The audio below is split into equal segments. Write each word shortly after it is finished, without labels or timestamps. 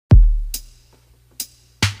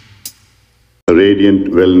Radiant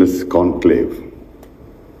Wellness Conclave.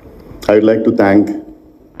 I would like to thank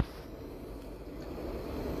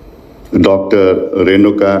Dr.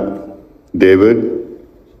 Renuka David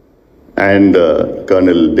and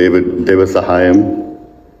Colonel David Devasahayam,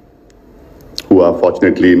 who are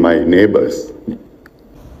fortunately my neighbors,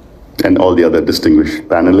 and all the other distinguished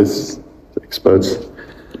panelists, experts,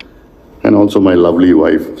 and also my lovely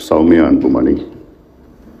wife, Soumya Anbumani.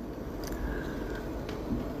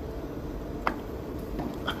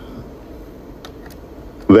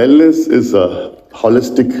 Wellness is a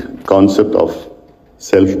holistic concept of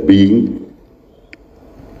self-being,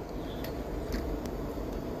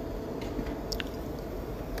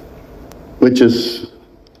 which is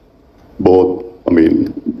both,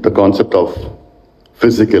 the concept of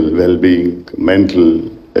physical well-being, mental,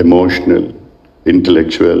 emotional,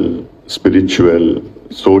 intellectual, spiritual,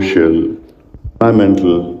 social,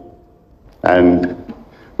 environmental, and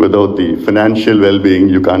without the financial well-being,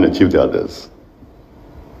 you can't achieve the others.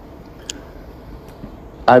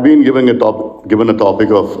 I've been given a topic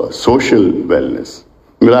of social wellness.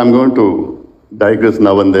 I'm going to digress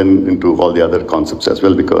now and then into all the other concepts as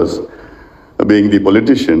well, because being the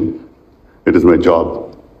politician, it is my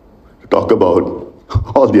job to talk about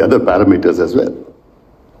all the other parameters as well.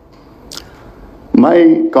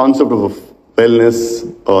 My concept of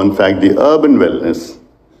wellness, or in fact the urban wellness,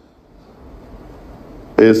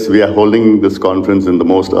 is we are holding this conference in the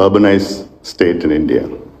most urbanized state in India.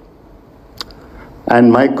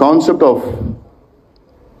 And my concept of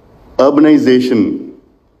urbanization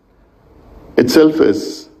itself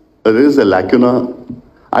is, there is a lacuna.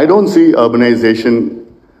 I don't see urbanization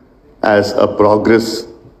as a progress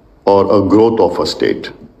or a growth of a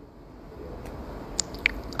state.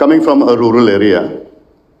 Coming from a rural area,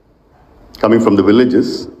 coming from the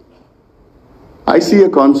villages, I see a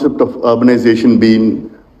concept of urbanization being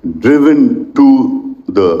driven to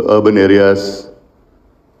the urban areas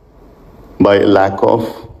by lack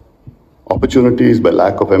of opportunities, by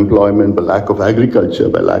lack of employment, by lack of agriculture,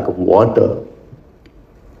 by lack of water,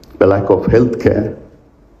 by lack of health care.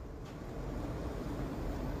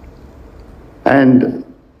 And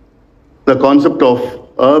the concept of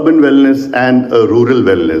urban wellness and a rural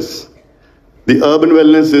wellness. The urban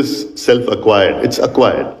wellness is self-acquired, it's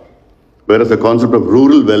acquired. Whereas the concept of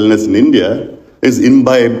rural wellness in India is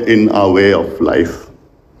imbibed in our way of life,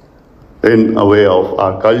 in a way of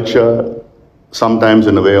our culture, sometimes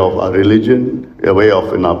in a way of our religion, a way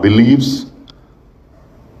of in our beliefs,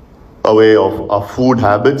 a way of our food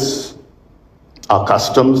habits, our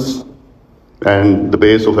customs, and the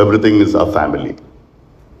base of everything is our family.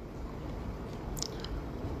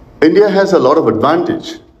 India has a lot of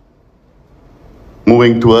advantage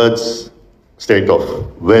moving towards state of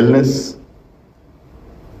wellness.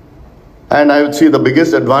 And I would say the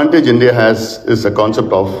biggest advantage India has is the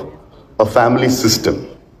concept of a family system,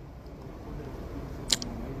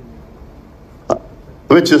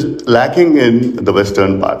 which is lacking in the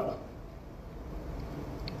Western part.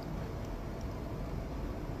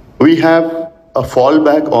 We have a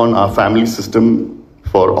fallback on our family system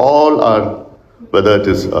for all our, whether it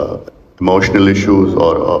is emotional issues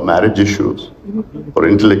or marriage issues, or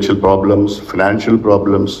intellectual problems, financial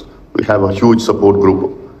problems. We have a huge support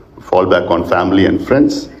group, fall back on family and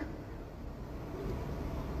friends.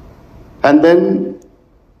 And then,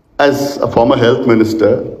 as a former health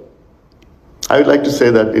minister, I would like to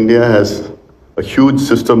say that India has a huge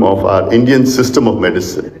system of our Indian system of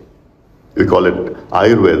medicine. We call it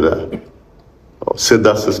Ayurveda, or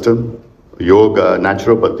Siddha system, yoga,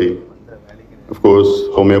 naturopathy. Of course,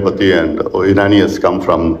 homeopathy and Unani has come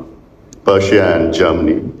from Persia and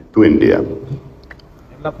Germany to India.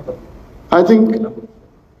 I think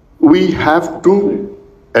we have to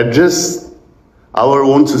address our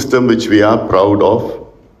own system, which we are proud of,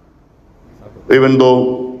 even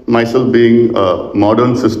though myself being a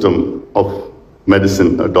modern system of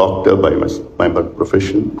medicine, a doctor by my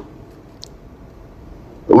profession.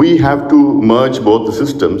 We have to merge both the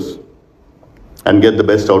systems and get the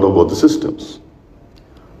best out of both the systems.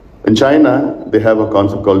 In China, they have a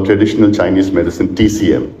concept called traditional Chinese medicine,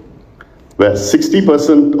 TCM, where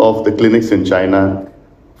 60% of the clinics in China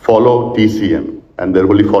follow TCM, and there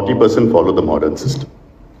only 40% follow the modern system.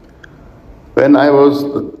 When I was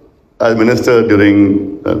a minister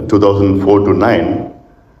during 2004 to 9,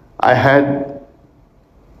 I had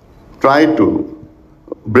tried to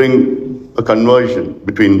bring a convergence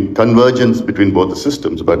between both the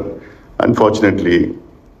systems, but unfortunately,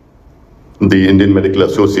 the Indian Medical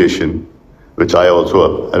Association, which I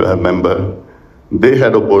also am a member, they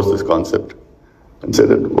had opposed this concept and said,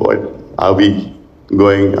 what are we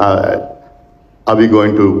going, Are we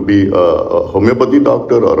going to be a homeopathy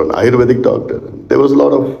doctor or an Ayurvedic doctor? There was a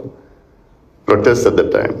lot of protests at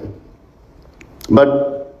that time.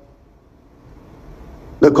 But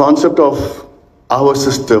the concept of our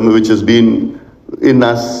system, which has been in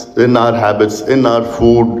us, in our habits, in our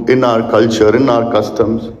food, in our culture, in our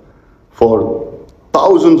customs, for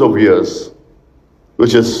thousands of years,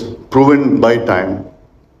 which is proven by time,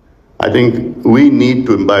 I think we need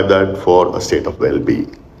to imbibe that for a state of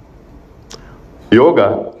well-being.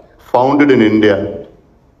 Yoga, founded in India,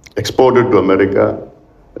 exported to America,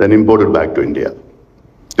 then imported back to India,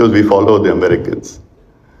 because we follow the Americans.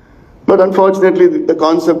 But unfortunately, the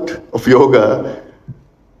concept of yoga,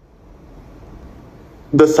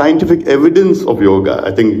 the scientific evidence of yoga,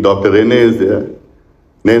 I think Dr. Nene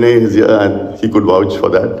is here, and he could vouch for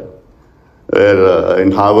that. Where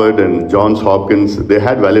in Harvard and Johns Hopkins, they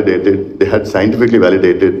had scientifically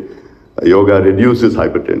validated yoga reduces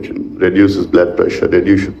hypertension, reduces blood pressure,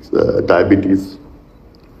 reduces diabetes.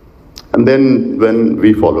 And then when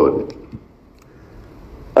we followed it,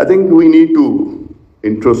 I think we need to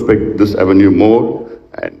introspect this avenue more,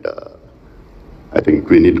 and I think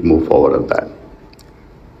we need to move forward on that.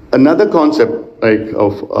 Another concept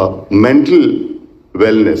of mental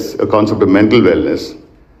wellness, a concept of mental wellness.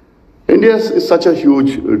 India is such a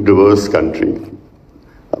huge, diverse country,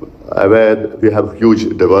 where we have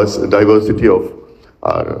huge diversity of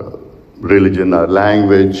our religion, our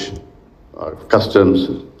language, our customs,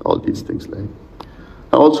 all these things.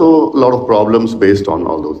 Also, a lot of problems based on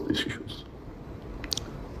all those issues.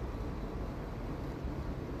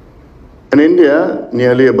 In India,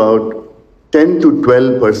 nearly about 10 to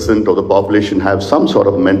 12% of the population have some sort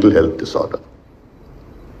of mental health disorder.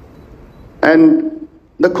 And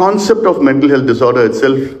the concept of mental health disorder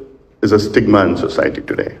itself is a stigma in society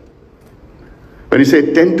today. When you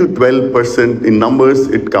say 10 to 12% in numbers,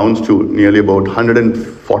 it counts to nearly about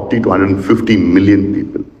 140 to 150 million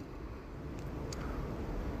people.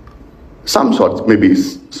 Some sorts, maybe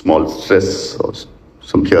small stress or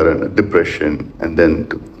some here and depression, and then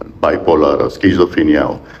bipolar or schizophrenia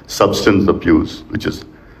or substance abuse, which is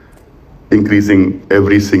increasing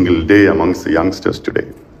every single day amongst the youngsters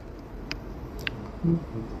today.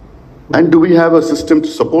 And do we have a system to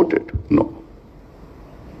support it? No.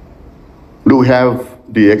 Do we have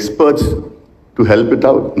the experts to help it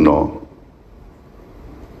out? No.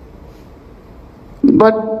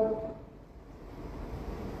 But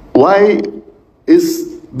why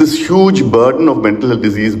is this huge burden of mental health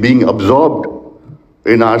disease being absorbed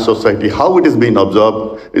in our society? How it is being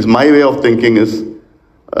absorbed is my way of thinking is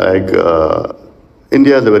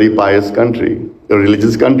India is a very pious country, a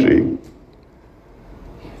religious country.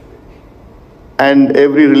 And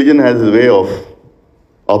every religion has a way of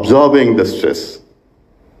absorbing the stress.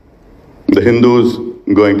 The Hindus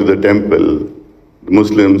going to the temple, the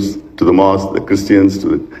Muslims to the mosque, the Christians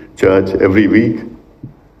to the church every week.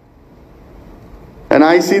 And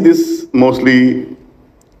I see this mostly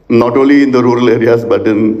not only in the rural areas, but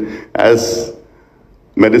as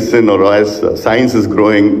medicine or as science is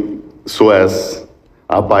growing, so as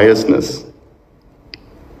our piousness.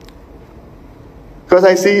 Because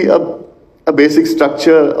I see a basic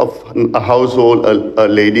structure of a household, a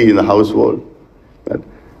lady in the household.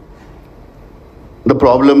 The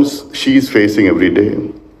problems she is facing every day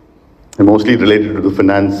are mostly related to the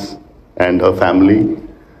finance and her family.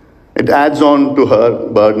 It adds on to her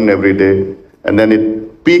burden every day, and then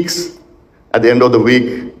it peaks at the end of the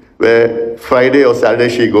week, where Friday or Saturday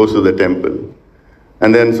she goes to the temple.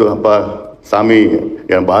 And then, so, Appa, Sami,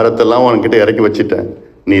 Bharathallam unkite irakki vachitten,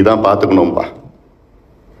 nee dhaan paathukanumpa.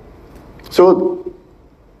 So,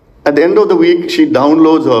 at the end of the week, she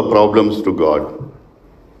downloads her problems to God.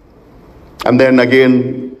 And then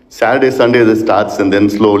again, Saturday, Sunday, it starts, and then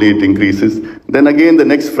slowly it increases. Then again, the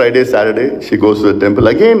next Friday, Saturday, she goes to the temple.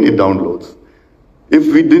 Again, it downloads.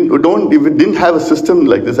 If we didn't have a system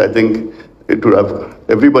like this, I think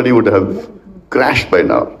everybody would have crashed by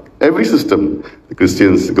now. Every system. The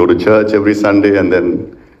Christians go to church every Sunday and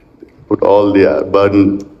then put all their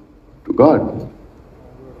burden to God.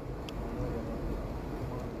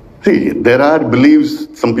 See, there are beliefs,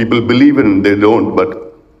 some people believe in, they don't,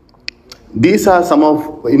 but these are some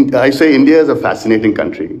of, I say India is a fascinating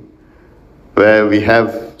country where we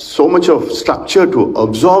have so much of structure to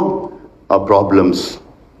absorb our problems.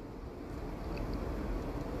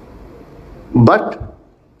 But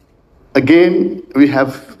again, we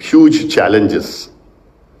have huge challenges,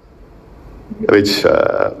 which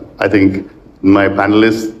I think my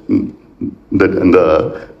panelists that in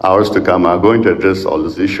the hours to come are going to address all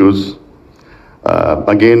these issues.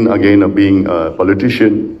 Again, being a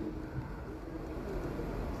politician,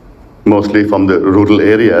 mostly from the rural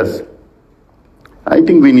areas. I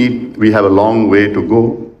think we have a long way to go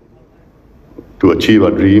to achieve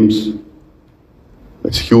our dreams.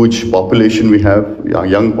 It's huge population we have, a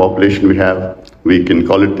young population we have. We can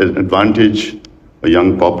call it an advantage, a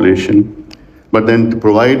young population. But then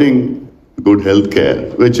providing good health care,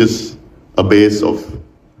 which is a base of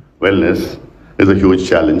wellness, is a huge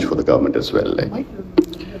challenge for the government as well.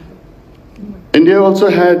 India also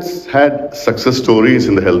has had success stories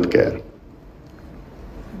in the healthcare.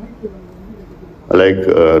 Like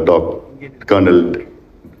Colonel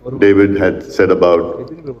David had said about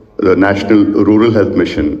the National Rural Health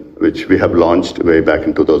Mission, which we have launched way back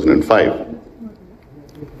in 2005.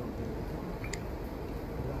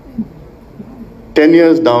 10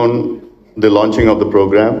 years down the launching of the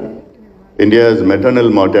program, India's maternal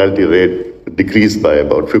mortality rate decreased by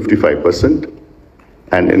about 55%,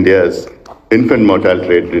 and India's infant mortality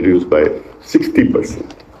rate reduced by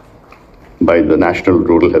 60% by the National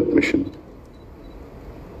Rural Health Mission.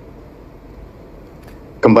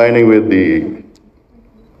 Combining with the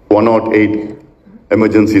 108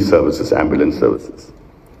 emergency services, ambulance services.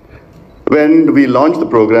 When we launched the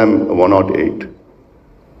program 108,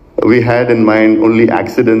 we had in mind only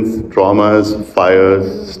accidents, traumas,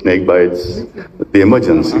 fires, snake bites, the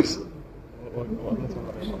emergencies.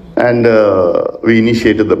 And we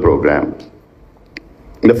initiated the program.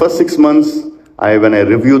 In the first 6 months, when I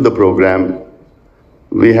reviewed the program,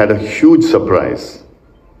 we had a huge surprise.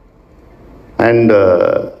 And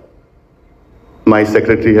my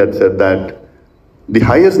secretary had said that the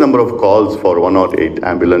highest number of calls for 108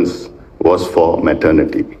 ambulance was for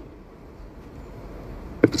maternity.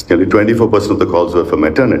 It was nearly 24% of the calls were for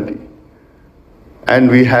maternity.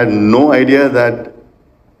 And we had no idea that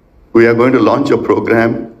we are going to launch a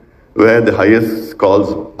program where the highest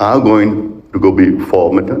calls are going to go be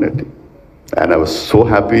for maternity. And I was so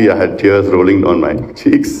happy, I had tears rolling down my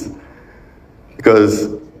cheeks,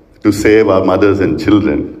 because to save our mothers and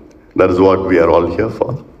children, that is what we are all here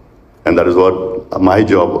for. And that is what my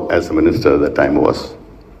job as a minister at that time was.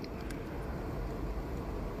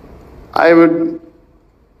 I would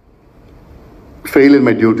fail in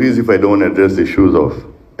my duties if I don't address issues of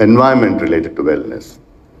environment related to wellness.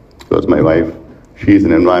 Because my wife, she's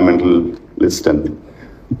an environmentalist, and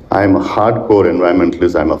I'm a hardcore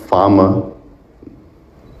environmentalist. I'm a farmer,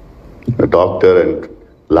 a doctor, and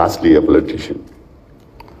lastly, a politician.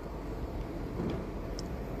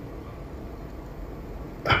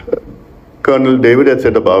 Colonel David had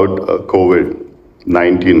said about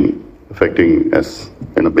COVID-19 affecting us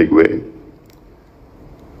in a big way.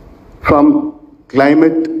 From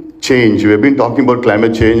climate change, we have been talking about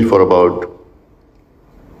climate change for about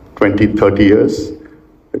 20, 30 years.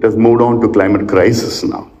 It has moved on to climate crisis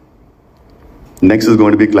now. Next is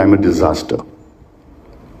going to be climate disaster.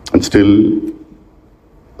 And still,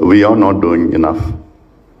 we are not doing enough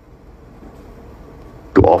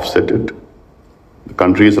to offset it. The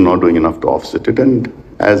countries are not doing enough to offset it. And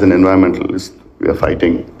as an environmentalist, we are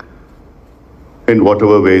fighting in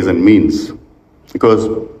whatever ways and means. Because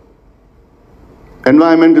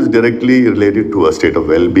environment is directly related to a state of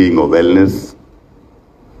well-being or wellness.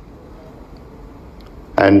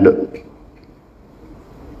 And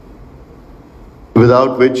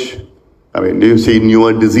without which, you see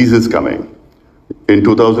newer diseases coming. In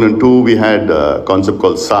 2002, we had a concept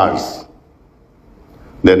called SARS.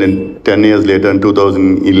 Then in 10 years later, in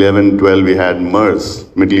 2011-12, we had MERS,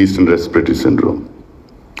 Middle Eastern Respiratory Syndrome.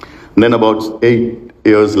 And then about 9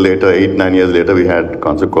 years later, we had a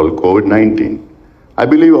concept called COVID-19. I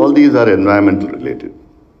believe all these are environmental related,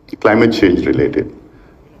 climate change related.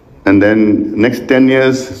 And then next 10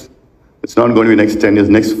 years, it's not going to be next 10 years,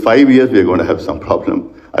 next 5 years, we're going to have some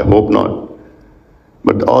problem. I hope not.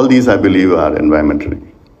 But all these, I believe, are environmentally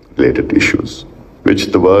related issues,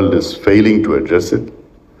 which the world is failing to address it.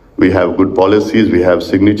 We have good policies, we have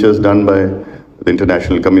signatures done by the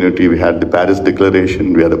international community, we had the Paris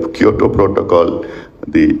Declaration, we had the Kyoto Protocol,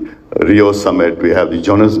 the Rio Summit, we have the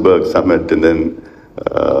Johannesburg Summit, and then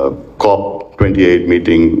COP28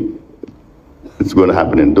 meeting. It's going to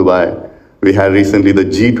happen in Dubai. We had recently the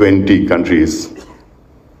G20 countries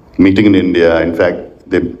meeting in India. In fact,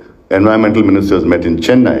 the environmental ministers met in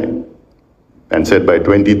Chennai and said by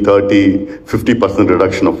 2030, 50%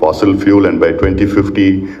 reduction of fossil fuel, and by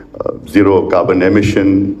 2050, zero carbon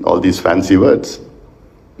emission, all these fancy words.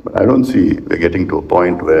 But I don't see we're getting to a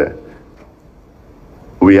point where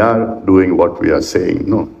we are doing what we are saying.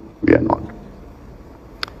 No, we are not.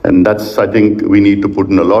 And that's, I think, we need to put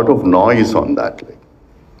in a lot of noise on that.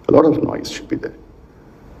 A lot of noise should be there.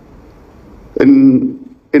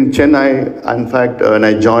 In in Chennai, in fact, when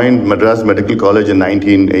I joined Madras Medical College in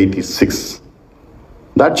 1986,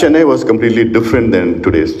 that Chennai was completely different than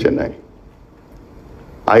today's Chennai.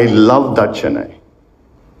 I loved that Chennai.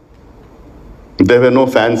 There were no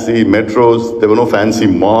fancy metros, there were no fancy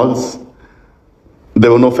malls,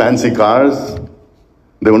 there were no fancy cars,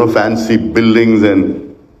 there were no fancy buildings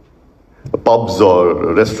and pubs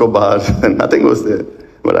or restaurant bars, and nothing was there.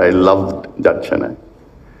 But I loved that Chennai.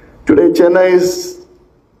 Today, Chennai is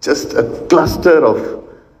just a cluster of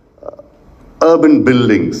urban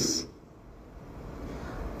buildings,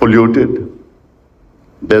 polluted.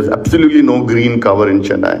 There's absolutely no green cover in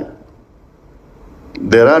Chennai.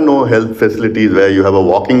 There are no health facilities where you have a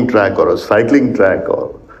walking track or a cycling track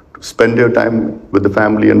or to spend your time with the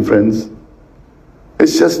family and friends.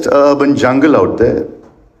 It's just an urban jungle out there.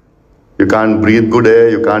 You can't breathe good air,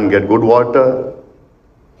 you can't get good water.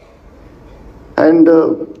 And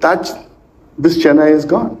this Chennai is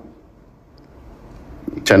gone.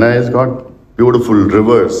 Chennai has got beautiful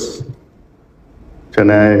rivers. In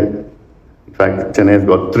fact, Chennai has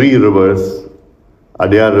got 3 rivers: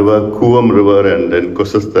 Adyar River, Kuvam River, and then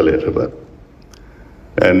Kusastale River.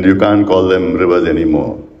 And you can't call them rivers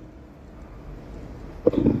anymore.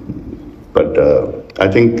 But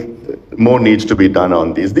I think more needs to be done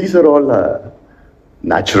on these. These are all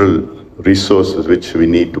natural resources which we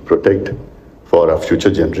need to protect for our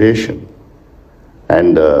future generation.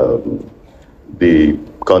 And the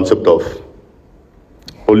concept of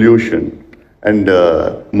pollution and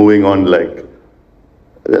moving on, like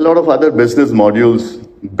there are a lot of other business modules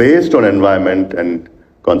based on environment and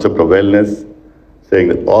concept of wellness, saying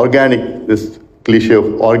that organic, this cliche of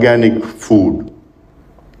organic food,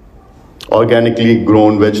 organically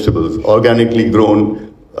grown vegetables, organically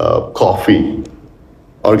grown coffee,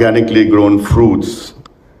 organically grown fruits.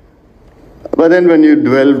 But then when you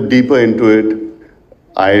delve deeper into it,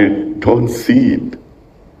 I don't see it.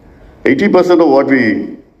 80% of what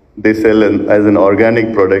they sell as an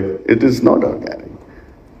organic product, it is not organic.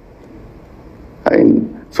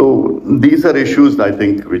 So these are issues, I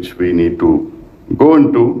think, which we need to go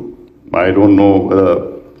into. I don't know whether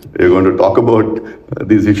we're going to talk about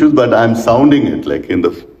these issues, but I'm sounding it. Like in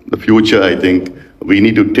the future, I think we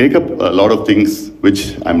need to take up a lot of things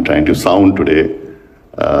which I'm trying to sound today.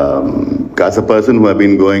 As a person who have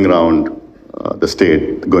been going around the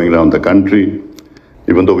state, going around the country,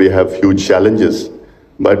 even though we have huge challenges,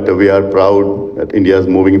 but we are proud that India is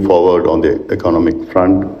moving forward on the economic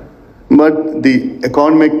front. But the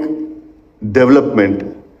economic development,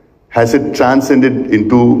 has it transcended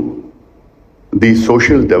into the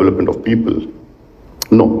social development of people?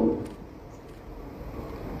 No.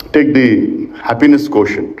 Take the happiness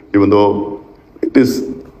quotient, even though it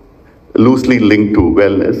is loosely linked to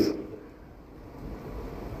wellness.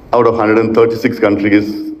 Out of 136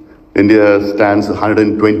 countries, India stands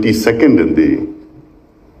 122nd in the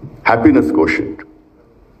happiness quotient.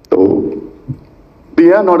 So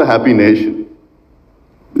we are not a happy nation.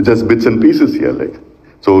 It's just bits and pieces here.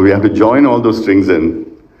 So we have to join all those strings and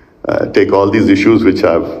take all these issues which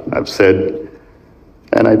I've said.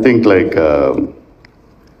 And I think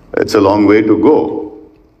it's a long way to go.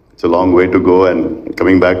 It's a long way to go, and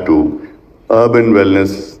coming back to urban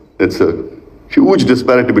wellness, it's a huge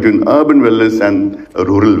disparity between urban wellness and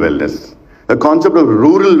rural wellness. The concept of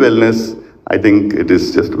rural wellness, I think it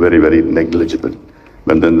is just very, very negligible.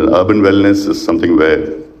 But then the urban wellness is something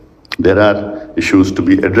where there are issues to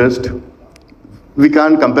be addressed. We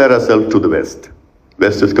can't compare ourselves to the West.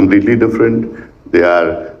 West is completely different.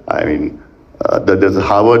 There's a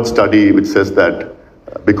Harvard study which says that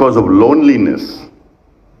because of loneliness,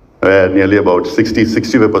 where nearly about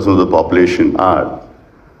 65% of the population are,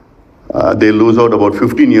 they lose out about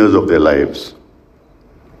 15 years of their lives.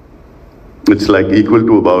 It's like equal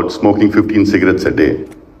to about smoking 15 cigarettes a day.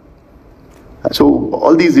 So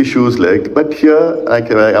all these issues, but here,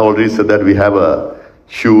 like I already said, that we have a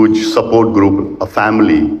huge support group, a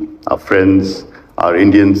family, our friends, our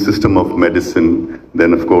Indian system of medicine,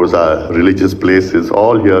 then of course our religious places,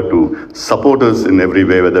 all here to support us in every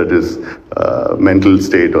way, whether it is mental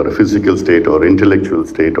state or a physical state or intellectual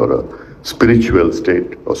state or a spiritual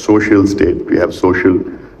state or social state. We have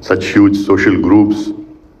such huge social groups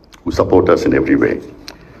who support us in every way.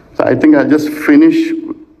 So I think I'll just finish,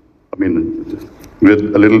 with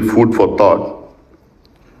a little food for thought.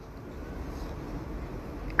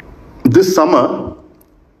 This summer,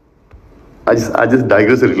 I just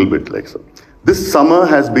digress a little bit so. This summer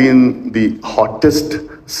has been the hottest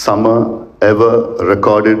summer ever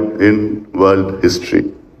recorded in world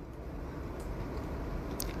history.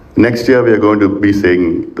 Next year we are going to be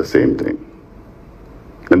saying the same thing.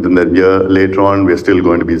 And then a year later on, we're still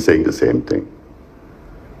going to be saying the same thing.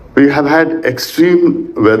 We have had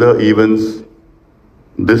extreme weather events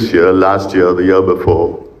this year, last year, the year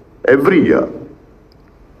before, every year.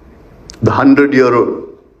 The 100-year,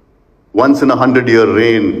 once in a 100-year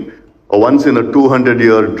rain, or once in a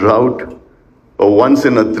 200-year drought, or once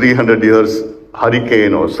in a 300 years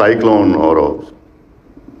hurricane or cyclone or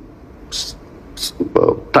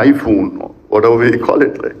a typhoon, or whatever we call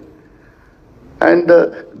it. Like. And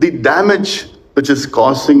the damage which is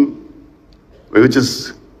caused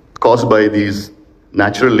by these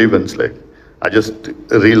natural events, like I just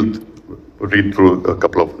read through a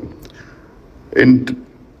couple of them. In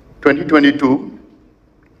 2022,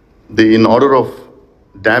 in order of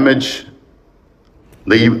damage,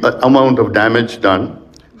 the amount of damage done,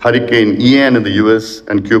 Hurricane Ian in the US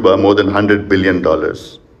and Cuba, more than $100 billion.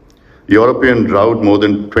 European drought, more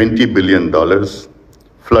than $20 billion.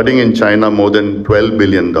 Flooding in China, more than $12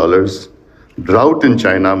 billion. Drought in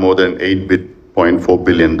China, more than $8.4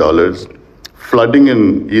 billion. Flooding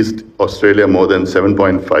in East Australia, more than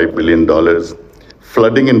 $7.5 billion.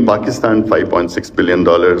 Flooding in Pakistan, $5.6 billion.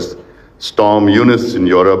 Storm Eunice in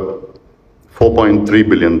Europe, $4.3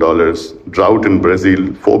 billion. Drought in Brazil,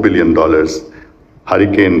 $4 billion.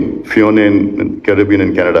 Hurricane Fiona in Caribbean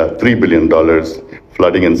and Canada, $3 billion.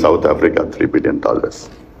 Flooding in South Africa, $3 billion.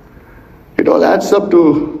 It all adds up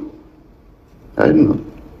to, I don't know,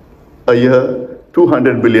 a year,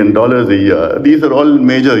 $200 billion a year. These are all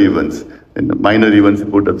major events. And the minor events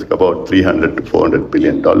put us about $300 to $400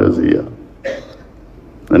 billion a year.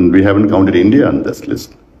 And we haven't counted India on this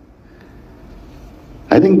list.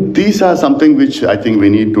 I think these are something which I think we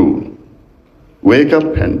need to wake up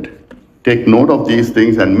and take note of these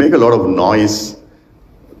things and make a lot of noise.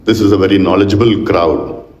 This is a very knowledgeable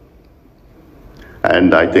crowd.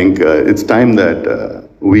 And I think it's time that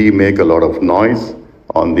we make a lot of noise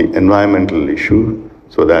on the environmental issue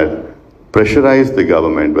so that pressurize the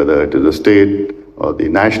government, whether it is the state or the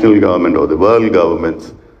national government or the world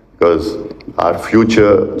governments, because our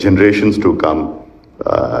future generations to come,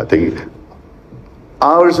 I think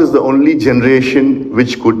ours is the only generation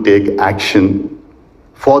which could take action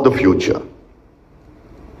for the future.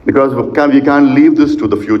 Because we can't leave this to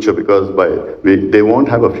the future because they won't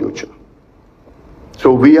have a future.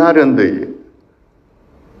 So we are in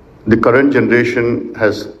the current generation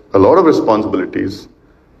has a lot of responsibilities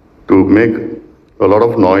to make a lot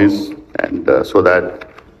of noise and so that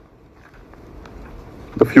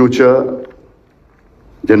the future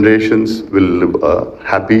generations will live a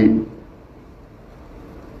happy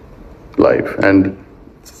life. And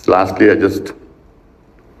lastly,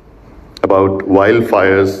 about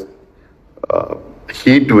wildfires,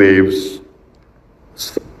 heat waves,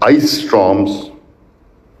 ice storms.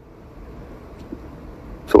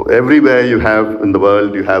 So everywhere you have in the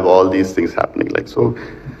world, you have all these things happening. Like so,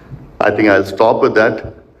 I think I'll stop with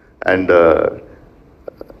that. And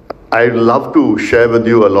I'd love to share with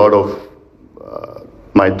you a lot of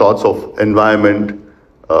my thoughts of environment,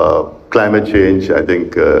 climate change. I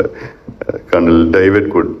think Colonel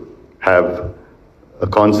David could have a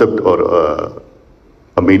concept or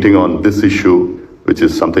a meeting on this issue, which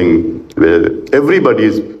is something where everybody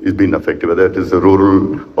is being affected, whether it is a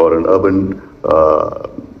rural or an urban,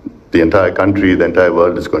 the entire country, the entire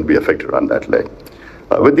world is going to be affected on that leg.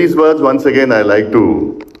 With these words, once again, I'd like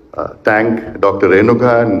to thank Dr.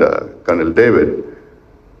 Renuka and Colonel David.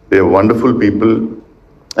 They are wonderful people,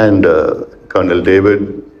 and Colonel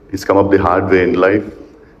David, he's come up the hard way in life,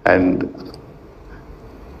 and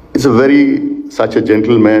he's such a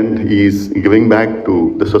gentleman. He's giving back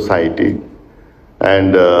to the society,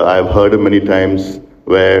 and I've heard him many times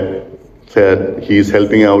where he's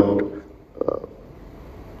helping out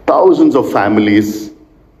thousands of families,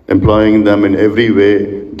 employing them in every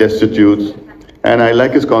way, destitute. And I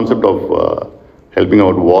like his concept of helping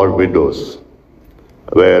out war widows,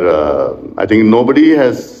 where I think nobody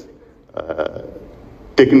has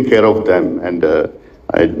taken care of them. And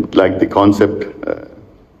I like the concept.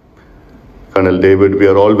 Colonel David, we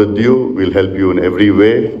are all with you. We'll help you in every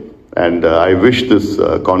way. And I wish this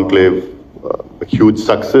conclave a huge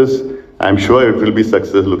success. I'm sure it will be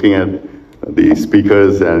success looking at the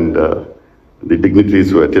speakers and the dignitaries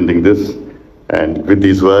who are attending this. And with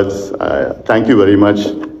these words, thank you very much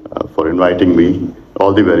for inviting me.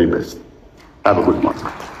 All the very best. Have a good morning.